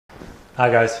Hi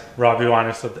guys,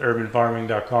 Robbiewyness with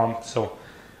urbanfarming.com. So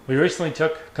we recently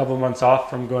took a couple months off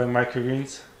from going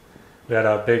microgreens. We had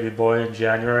a baby boy in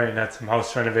January and had some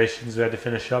house renovations we had to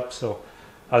finish up. So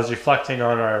I was reflecting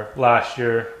on our last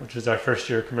year, which was our first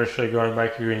year commercially growing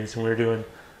microgreens, and we were doing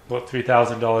about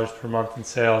 $3,000 per month in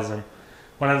sales. And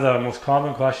one of the most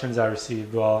common questions I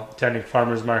received while attending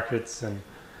farmers markets and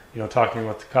talking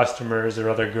with the customers or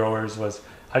other growers was,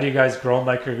 how do you guys grow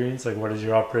microgreens? Like, what does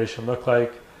your operation look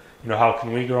like? How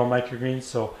can we grow microgreens?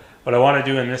 So what I want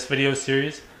to do in this video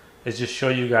series is just show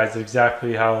you guys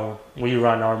exactly how we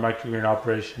run our microgreen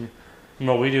operation. And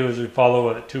what we do is we follow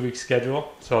a 2-week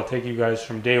schedule. So I'll take you guys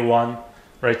from day 1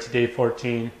 right to day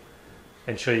 14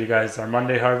 and show you guys our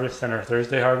Monday harvest and our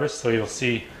Thursday harvest. So you'll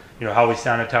see how we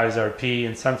sanitize our pea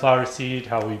and sunflower seed,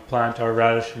 how we plant our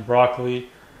radish and broccoli,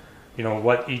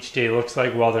 what each day looks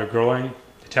like while they're growing,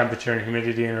 the temperature and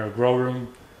humidity in our grow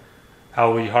room,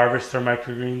 how we harvest our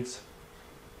microgreens,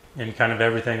 and kind of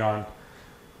everything on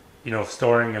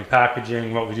storing and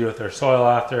packaging, what we do with our soil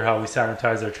after, how we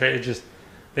sanitize our tray. Just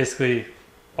basically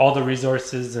all the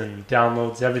resources and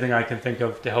downloads, everything I can think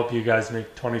of to help you guys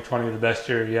make 2020 the best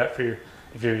year yet for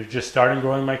if you're just starting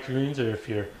growing microgreens, or if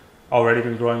you're already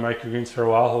been growing microgreens for a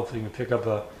while. Hopefully you can pick up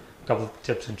a couple of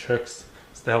tips and tricks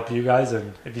to help you guys.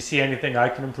 And if you see anything I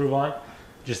can improve on,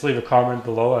 just leave a comment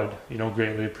below. I'd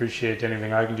greatly appreciate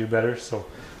anything I can do better. So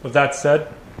with that said,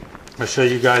 I'll show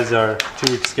you guys our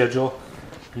 2-week schedule.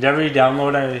 And every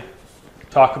download I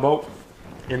talk about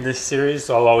in this series,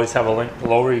 I'll always have a link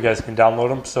below where you guys can download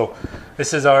them. So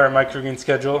this is our microgreen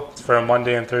schedule. It's for a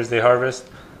Monday and Thursday harvest.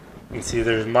 You can see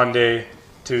there's Monday,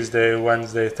 Tuesday,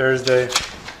 Wednesday, Thursday,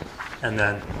 and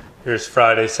then here's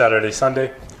Friday, Saturday,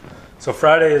 Sunday. So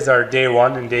Friday is our day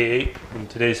 1 and day 8, and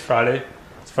today's Friday.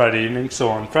 It's Friday evening. So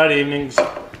on Friday evenings,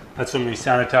 that's when we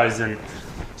sanitize and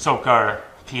soak our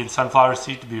pea and sunflower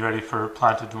seed to be ready for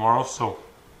planted tomorrow. So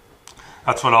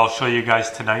that's what I'll show you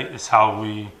guys tonight, is how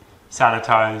we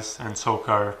sanitize and soak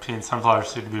our pea and sunflower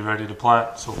seed to be ready to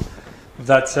plant. So with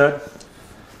that said,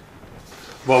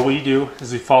 what we do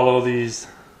is we follow these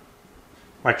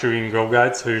microgreen grow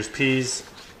guides. So here's peas,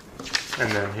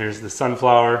 and then here's the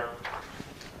sunflower,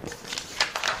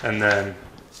 and then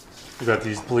we've got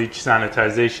these bleach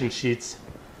sanitization sheets,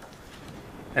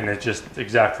 and it's just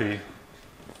exactly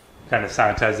kind of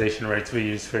sanitization rates we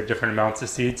use for different amounts of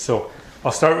seeds. So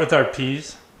I'll start with our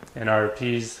peas, and our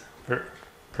peas per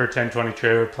 10-20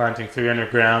 tray, we're planting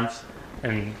 300 grams.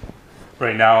 And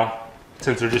right now,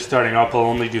 since we're just starting up, I'll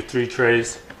only do 3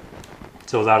 trays.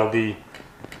 So that'll be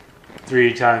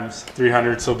 3 times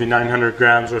 300, so it'll be 900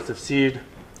 grams worth of seed.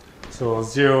 So I'll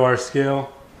zero our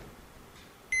scale.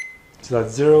 So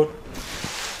that's zeroed.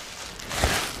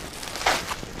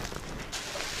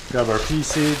 Grab our pea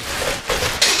seed.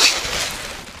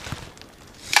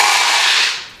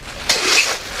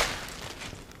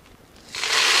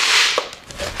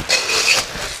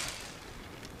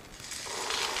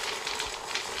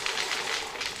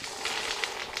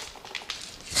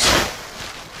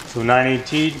 So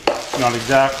 918, not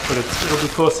exact, but it'll be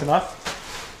close enough.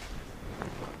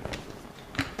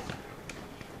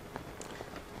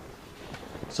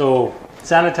 So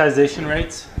sanitization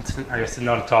rates, I guess it's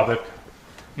not a topic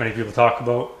many people talk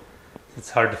about. It's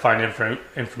hard to find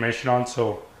information on.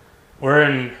 So we're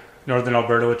in northern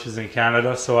Alberta, which is in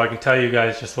Canada, so I can tell you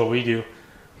guys just what we do.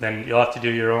 Then you'll have to do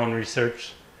your own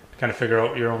research to kind of figure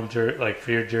out your own,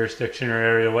 for your jurisdiction or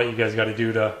area, what you guys got to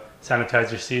do to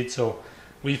sanitize your seed. So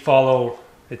we follow,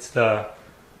 it's a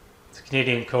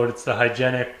Canadian code, it's the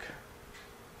hygienic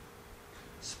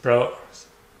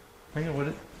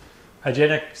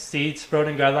hygienic seed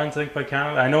sprouting guidelines linked by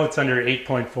Canada. I know it's under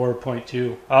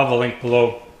 8.4.2. I'll have a link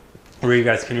below where you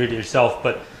guys can read it yourself,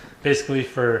 but basically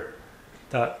for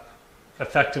that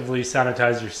effectively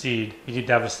sanitize your seed, you need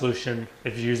to have a solution.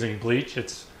 If you're using bleach,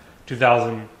 it's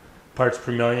 2,000 parts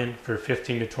per million for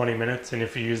 15 to 20 minutes, and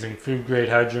if you're using food grade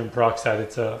hydrogen peroxide,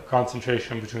 it's a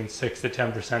concentration between 6 to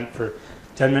 10% for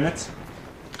 10 minutes.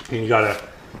 And you gotta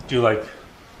do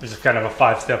there's kind of a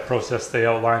 5-step process they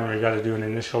outline where you gotta do an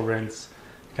initial rinse,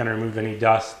 kind of remove any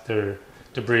dust or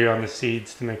debris on the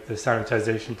seeds to make the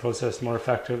sanitization process more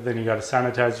effective. Then you gotta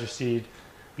sanitize your seed,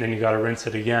 and then you gotta rinse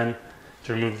it again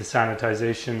to remove the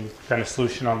sanitization kind of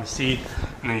solution on the seed,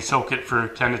 and then you soak it for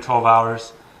 10 to 12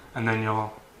 hours, and then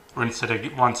you'll rinse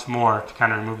it once more to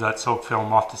kind of remove that soak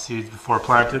film off the seeds before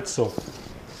planted. So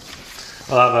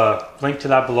I'll have a link to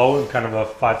that below, and kind of a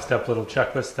 5-step little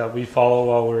checklist that we follow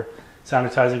while we're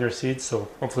sanitizing our seeds. So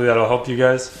hopefully that'll help you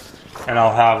guys. And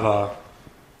I'll have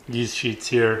these sheets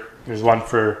here. There's one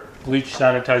for bleach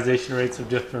sanitization rates of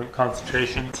different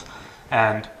concentrations,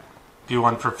 and do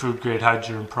one for food grade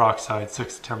hydrogen peroxide,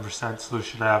 6 to 10%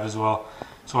 solution I have as well.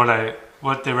 So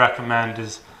what they recommend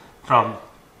is from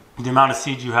the amount of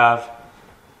seed you have,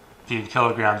 in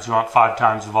kilograms, you want 5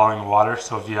 times the volume of water.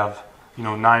 So if you have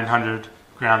 900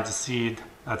 grams of seed,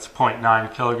 that's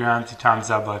 0.9 kilograms. You times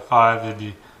that by 5, it'd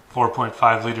be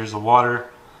 4.5 liters of water.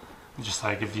 Just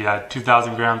like if you had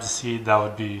 2,000 grams of seed, that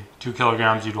would be 2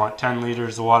 kilograms. You'd want 10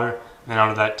 liters of water. And then out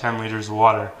of that 10 liters of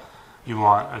water, you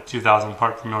want a 2,000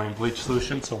 part per million bleach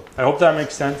solution. So I hope that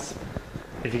makes sense.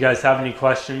 If you guys have any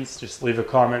questions, just leave a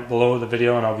comment below the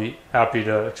video and I'll be happy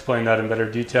to explain that in better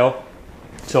detail.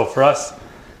 So for us,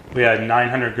 we had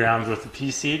 900 grams worth of pea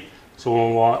seed, so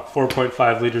we'll want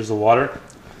 4.5 liters of water.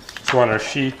 So on our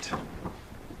sheet,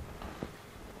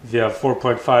 if you have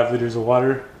 4.5 liters of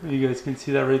water, you guys can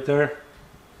see that right there.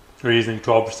 We're using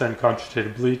 12%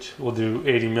 concentrated bleach. We'll do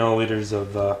 80 milliliters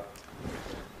of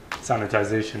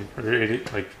sanitization, or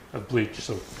 80 of bleach.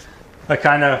 So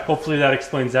that hopefully that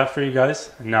explains that for you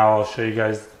guys. And now I'll show you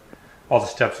guys all the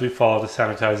steps we follow to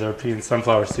sanitize our pea and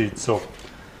sunflower seeds. So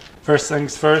first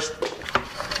things first,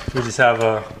 we just have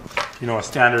a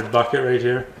standard bucket right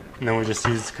here, and then we just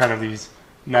use kind of these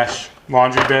mesh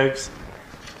laundry bags.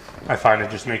 I find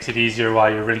it just makes it easier while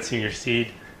you're rinsing your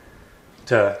seed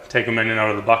to take them in and out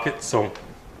of the bucket. So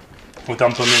we'll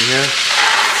dump them in here.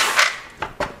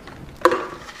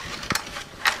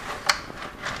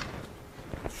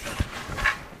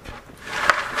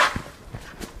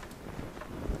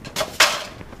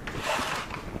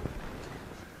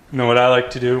 And then what I like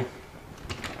to do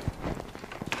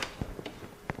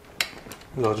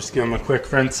is I'll just give them a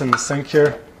quick rinse in the sink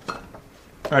here.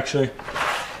 Actually,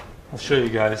 I'll show you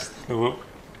guys another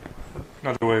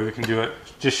way we can do it.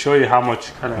 Just show you how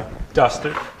much kind of dust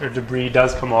or debris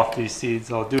does come off these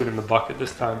seeds. I'll do it in the bucket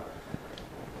this time.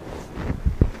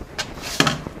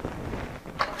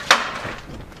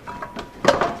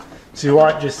 So you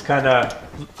want just kind of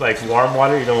like warm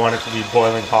water. You don't want it to be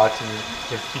boiling hot, and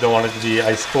you don't want it to be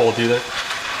ice cold either.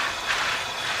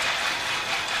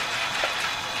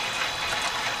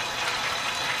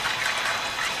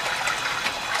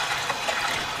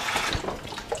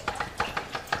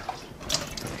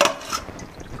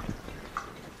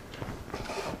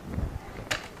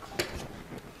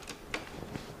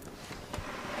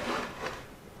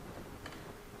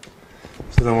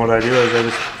 So then what I do is I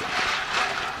just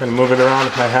kind of move it around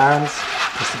with my hands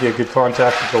just to get good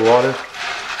contact with the water.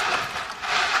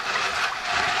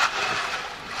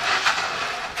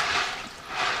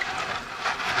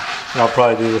 And I'll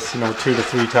probably do this 2 to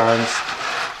 3 times.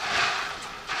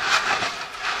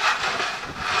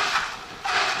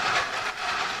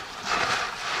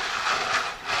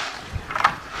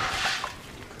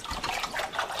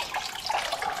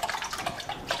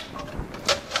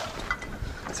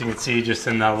 As you can see, just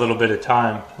in that little bit of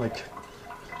time,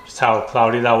 just how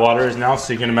cloudy that water is now.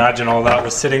 So you can imagine all that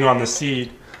was sitting on the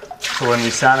seed. So when we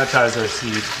sanitize our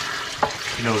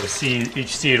seed,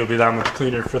 each seed will be that much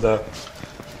cleaner for the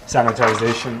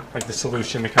sanitization, like the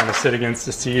solution to kind of sit against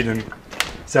the seed and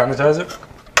sanitize it.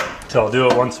 So I'll do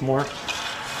it once more.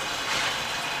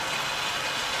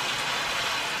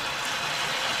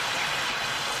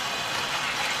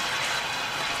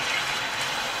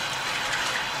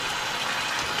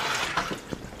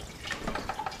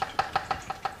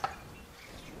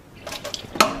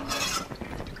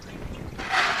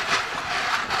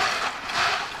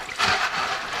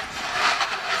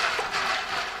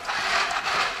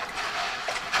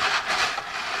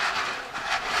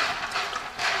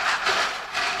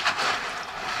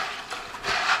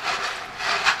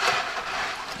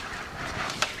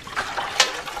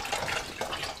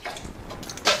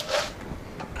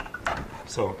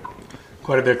 So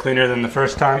quite a bit cleaner than the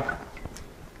first time.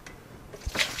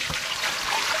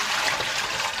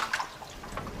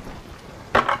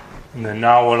 And then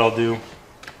now what I'll do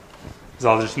is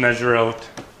I'll just measure out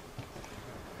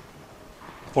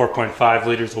 4.5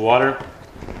 liters of water.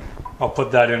 I'll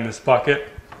put that in this bucket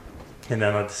and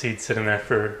then let the seed sit in there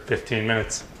for 15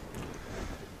 minutes.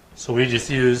 So we just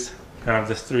use kind of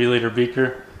this 3-liter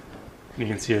beaker. You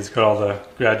can see it's got all the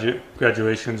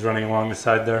graduations running along the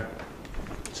side there.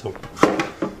 So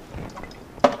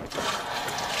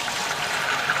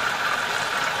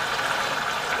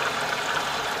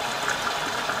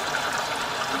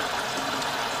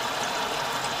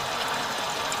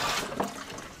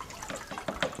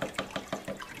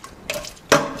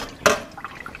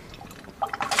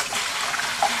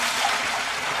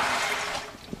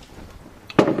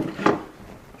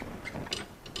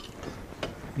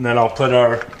and then I'll put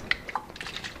our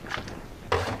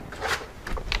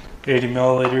 80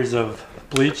 milliliters of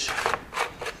bleach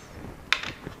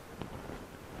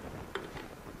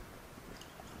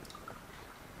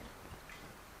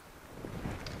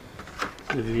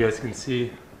If you guys can see,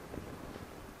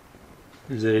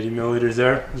 there's 80 milliliters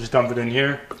there. Just dump it in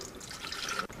here.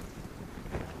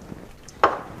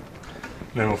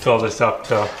 And then we'll fill this up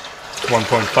to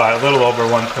 1.5, a little over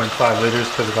 1.5 liters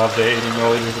because of the 80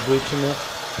 milliliters of bleach in there.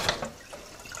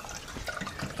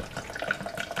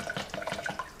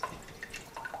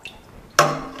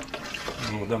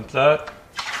 And we'll dump that.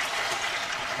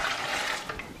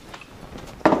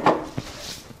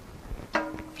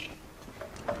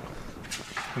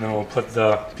 And then we'll put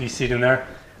the pea seed in there.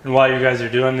 And while you guys are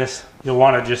doing this, you'll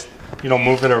want to just,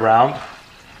 move it around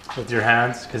with your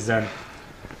hands, because then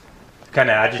it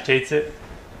kind of agitates it.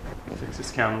 Fix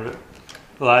this camera.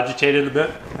 It'll agitate it a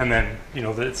bit, and then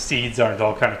the seeds aren't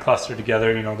all kind of clustered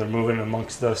together. They're moving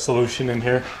amongst the solution in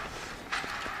here.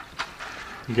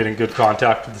 I'm getting good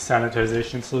contact with the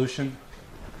sanitization solution.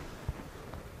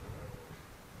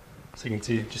 So you can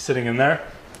see just sitting in there.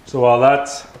 So while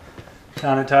that's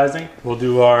sanitizing, we'll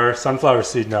do our sunflower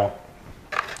seed now.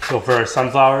 So for our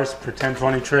sunflowers, per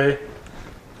 10-20 tray,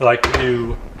 I like to do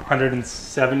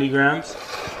 170 grams.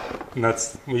 And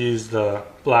we use the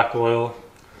black oil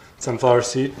sunflower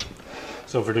seed.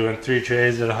 So if we're doing 3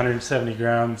 trays at 170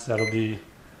 grams, that'll be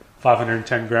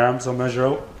 510 grams I'll measure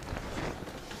out.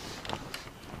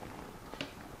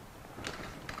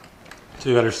 So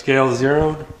we got our scale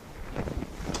zeroed.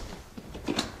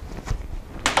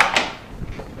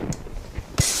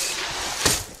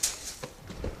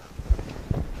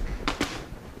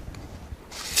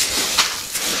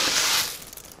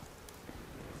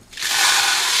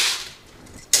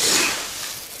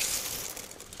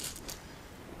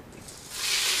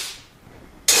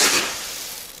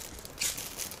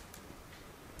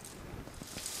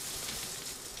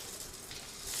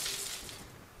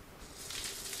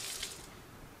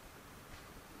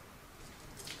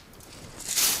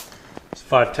 It's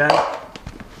 510.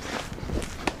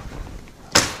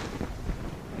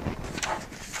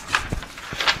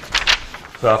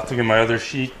 So I have to get my other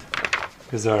sheet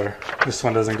because this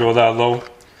one doesn't go that low.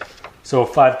 So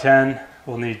 510,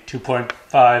 we'll need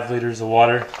 2.5 liters of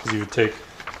water, because you would take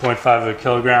 0.5 of a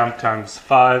kilogram times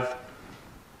 5,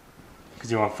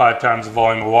 because you want 5 times the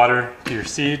volume of water to your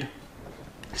seed.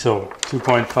 So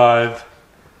 2.5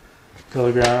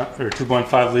 kilogram or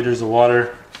 2.5 liters of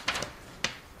water,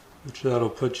 which that'll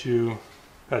put you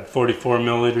at 44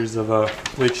 milliliters of a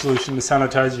bleach solution to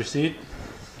sanitize your seed.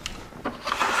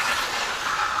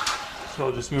 So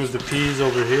I'll just move the peas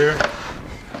over here,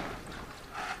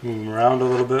 move them around a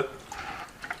little bit.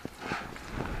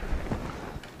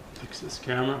 Fix this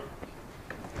camera.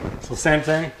 So same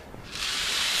thing.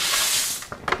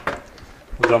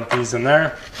 We'll dump these in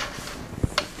there.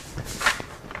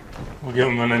 We'll give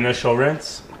them an initial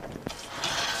rinse.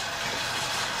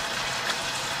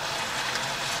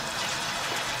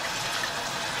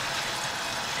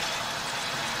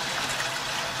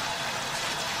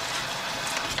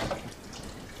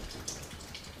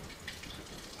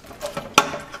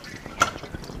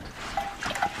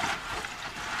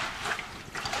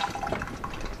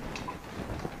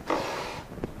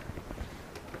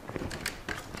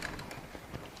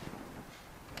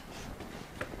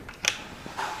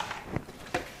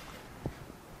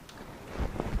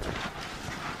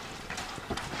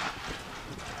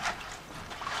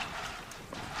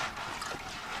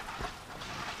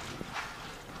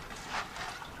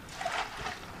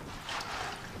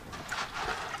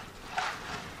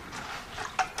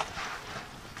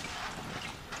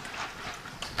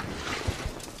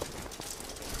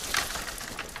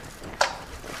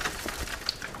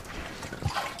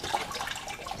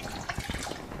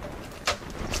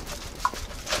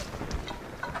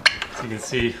 You can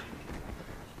see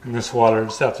in this water,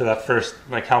 just after that first,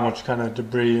 like how much kind of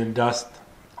debris and dust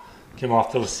came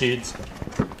off those seeds.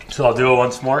 So I'll do it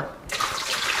once more.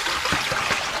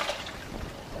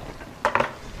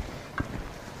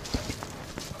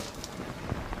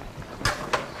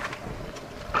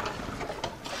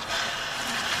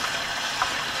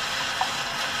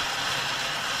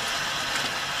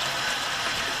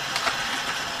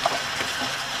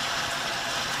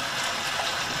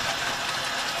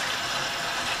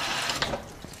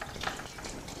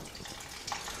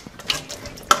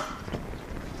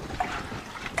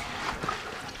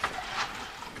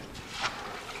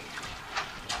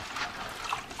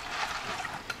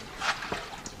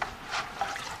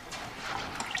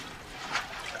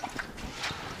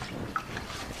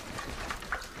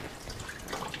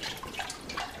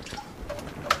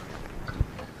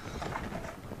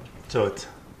 So it's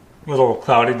a little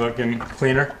cloudy but getting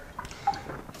cleaner.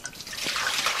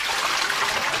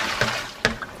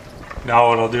 Now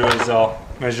what I'll do is I'll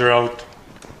measure out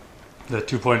the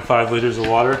 2.5 liters of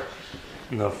water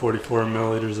and the 44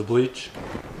 milliliters of bleach.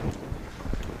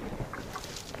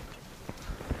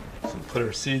 So put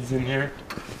our seeds in here.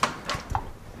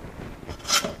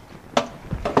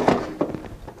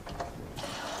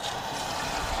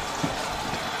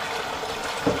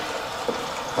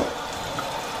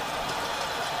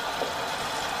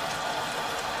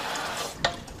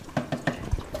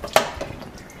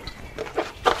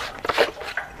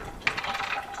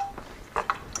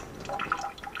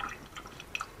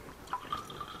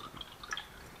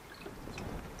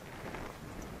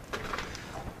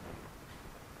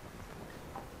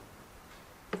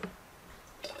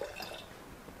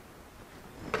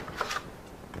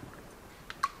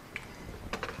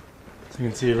 So you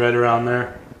can see right around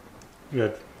there, we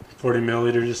got 40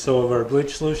 milliliters or so of our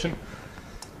bleach solution.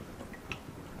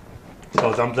 So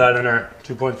I'll dump that in our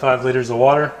 2.5 liters of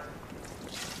water.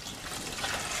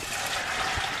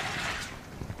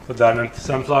 Put that into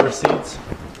sunflower seeds.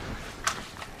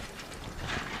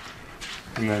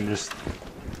 And then just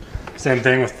same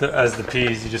thing with as the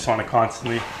peas, you just want to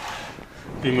constantly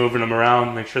be moving them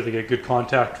around, make sure they get good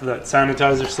contact with that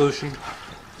sanitizer solution.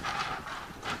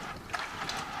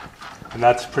 And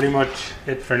that's pretty much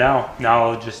it for now. Now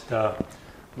I'll just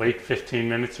wait 15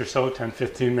 minutes or so,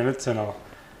 10-15 minutes, and I'll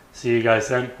see you guys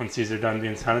then once these are done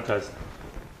being sanitized.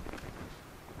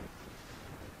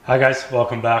 Hi guys,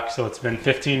 welcome back. So it's been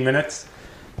 15 minutes.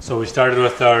 So we started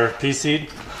with our pea seed,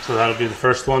 so that'll be the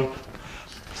first one.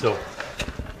 So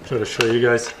try to show you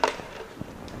guys.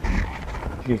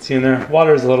 You can see in there,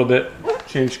 water is a little bit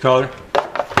changed color.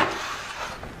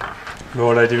 But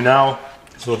what I do now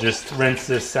is we'll just rinse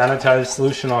this sanitized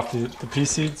solution off the pea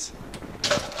seeds.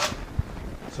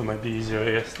 So it might be easier,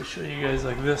 I guess, to show you guys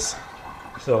like this.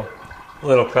 So a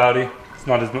little cloudy. It's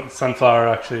not as much. Sunflower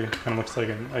actually kind of looks like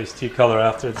an iced tea color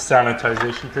after the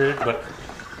sanitization period, but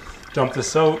dump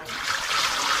this out.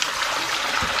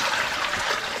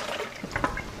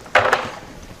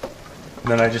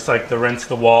 And then I just like to rinse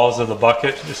the walls of the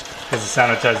bucket just because the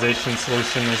sanitization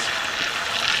solution is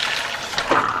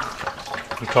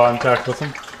in contact with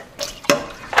them.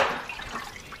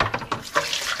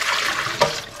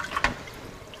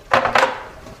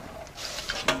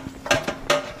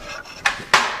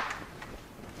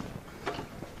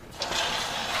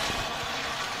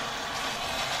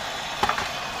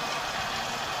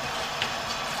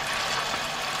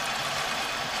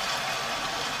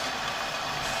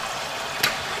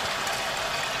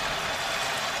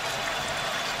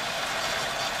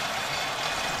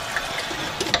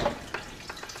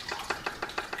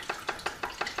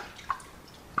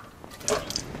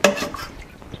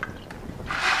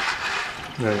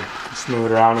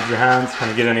 Smooth it around with your hands, kind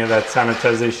of get any of that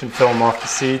sanitization film off the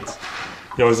seeds.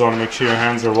 You always want to make sure your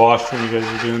hands are washed when you guys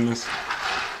are doing this.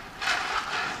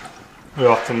 We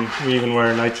even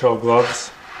wear nitrile gloves.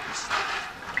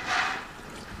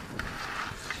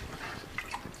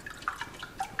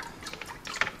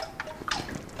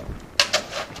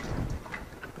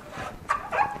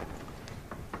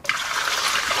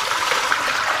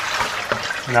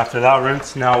 And after that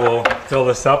rinse, now we'll fill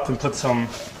this up and put some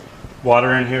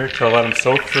water in here to let them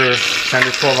soak for 10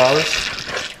 to 12 hours.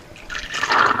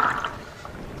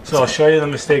 So I'll show you the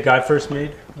mistake I first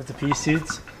made with the pea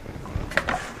seeds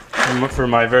and for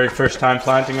my very first time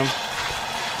planting them.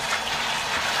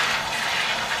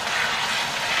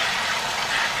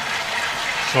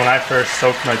 So when I first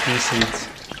soaked my pea seeds,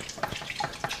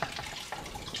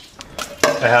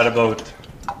 I had about,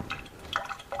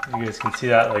 you guys can see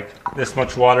that, like this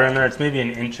much water in there. It's maybe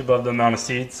an inch above the amount of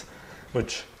seeds,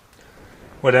 which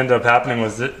what ended up happening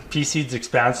was that pea seeds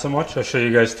expand so much, I'll show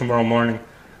you guys tomorrow morning,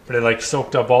 but it like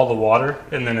soaked up all the water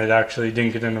and then it actually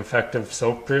didn't get an effective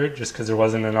soak period just because there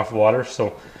wasn't enough water.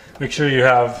 So make sure you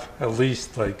have at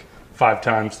least like 5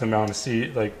 times the amount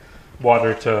of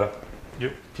water to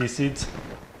your pea seeds.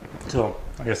 So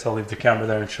I guess I'll leave the camera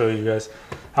there and show you guys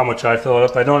how much I fill it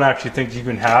up. I don't actually think you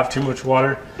can have too much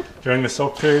water during the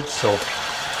soak period, so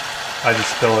I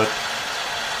just fill it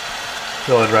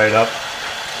right up.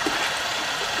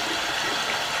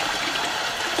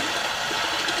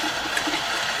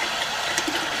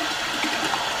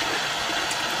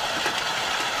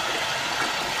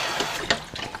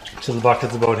 So the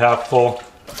bucket's about half full.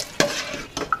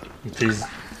 There's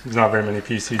not very many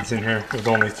pea seeds in here. There's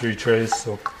only 3 trays,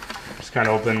 so just kind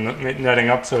of open the netting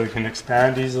up so it can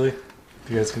expand easily. If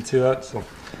you guys can see that. So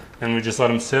then we just let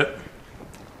them sit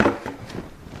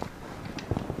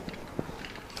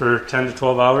for 10 to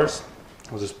 12 hours.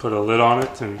 I'll just put a lid on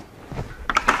it and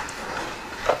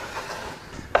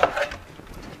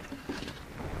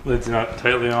lid's not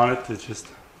tightly on it. It's just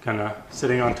kind of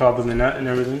sitting on top of the net and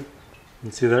everything. You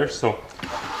can see there. So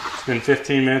It's been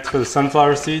 15 minutes for the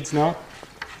sunflower seeds now.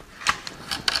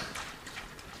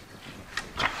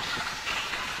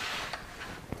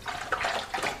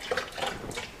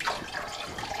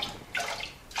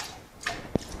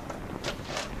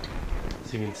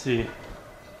 So you can see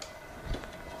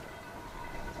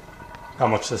how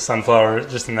much the sunflower,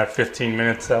 just in that 15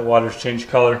 minutes, that water's changed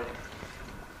color.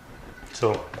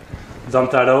 So dump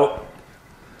that out,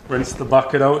 rinse the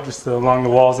bucket out just along the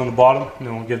walls on the bottom, and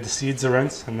then we'll give the seeds a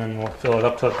rinse, and then we'll fill it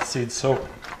up to let the seeds soak.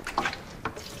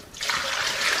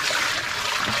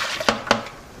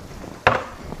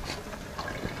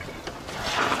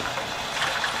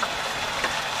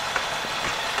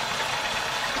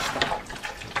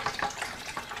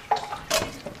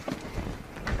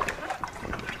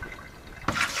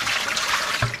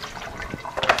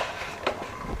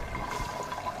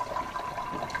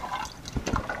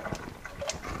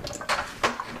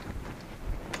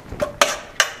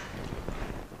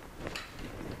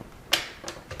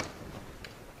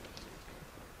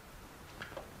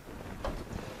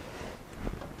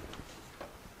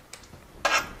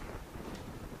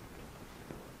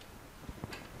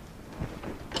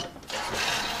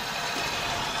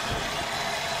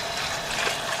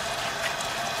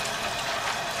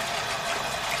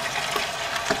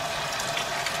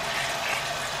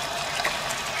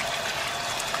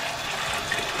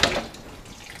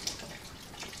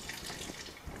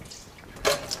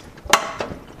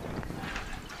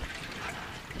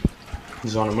 You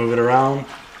just want to move it around,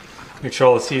 make sure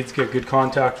all the seeds get good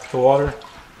contact with the water.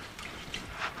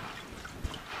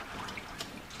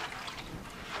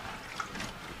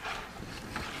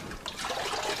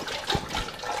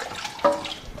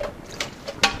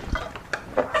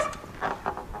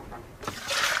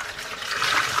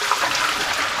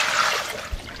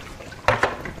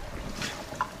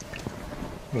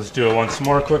 Let's do it once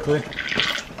more quickly.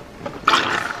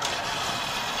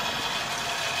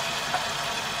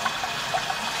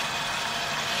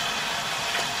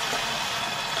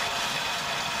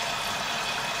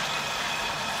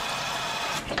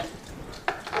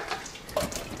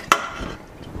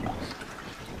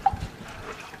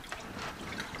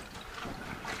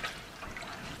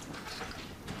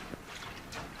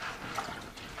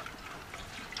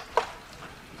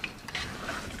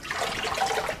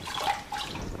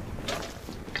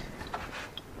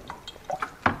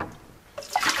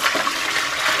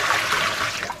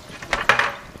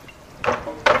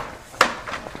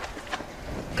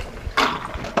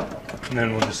 And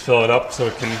then we'll just fill it up so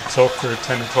it can soak for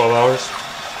 10 to 12 hours.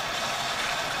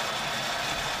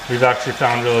 We've actually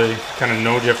found really kind of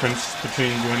no difference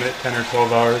between doing it 10 or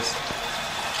 12 hours.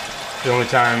 The only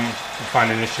time we find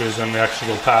an issue is when we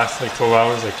actually go past like 12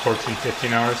 hours, like 14,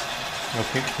 15 hours. I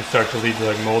think it can start to lead to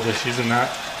like mold issues in that.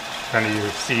 Kind of your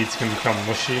seeds can become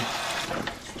mushy.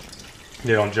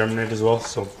 They don't germinate as well,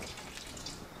 so.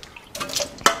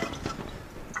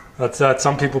 That's that.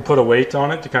 Some people put a weight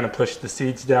on it to kind of push the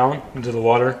seeds down into the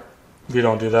water. We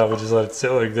don't do that. We just let it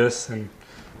sit like this, and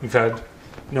we've had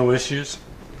no issues.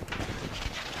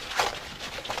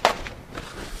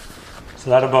 So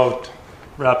that about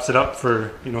wraps it up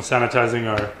for, you know, sanitizing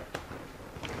our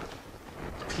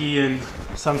pea and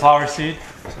sunflower seed.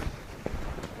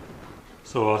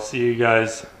 So I'll see you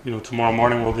guys, you know, tomorrow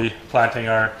morning. We'll be planting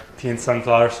our pea and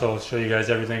sunflower, so I'll show you guys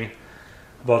everything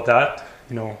about that.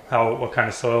 You know, what kind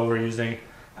of soil we're using,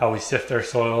 how we sift our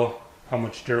soil, how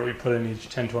much dirt we put in each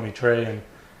 10-20 tray, and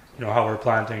you know how we're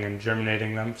planting and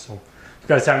germinating them. So if you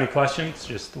guys have any questions,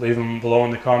 just leave them below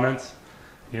in the comments.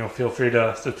 You know, feel free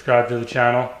to subscribe to the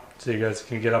channel so you guys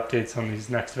can get updates on these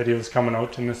next videos coming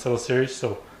out in this little series.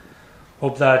 So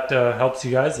hope that helps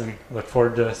you guys, and look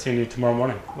forward to seeing you tomorrow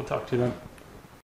morning. We'll talk to you then.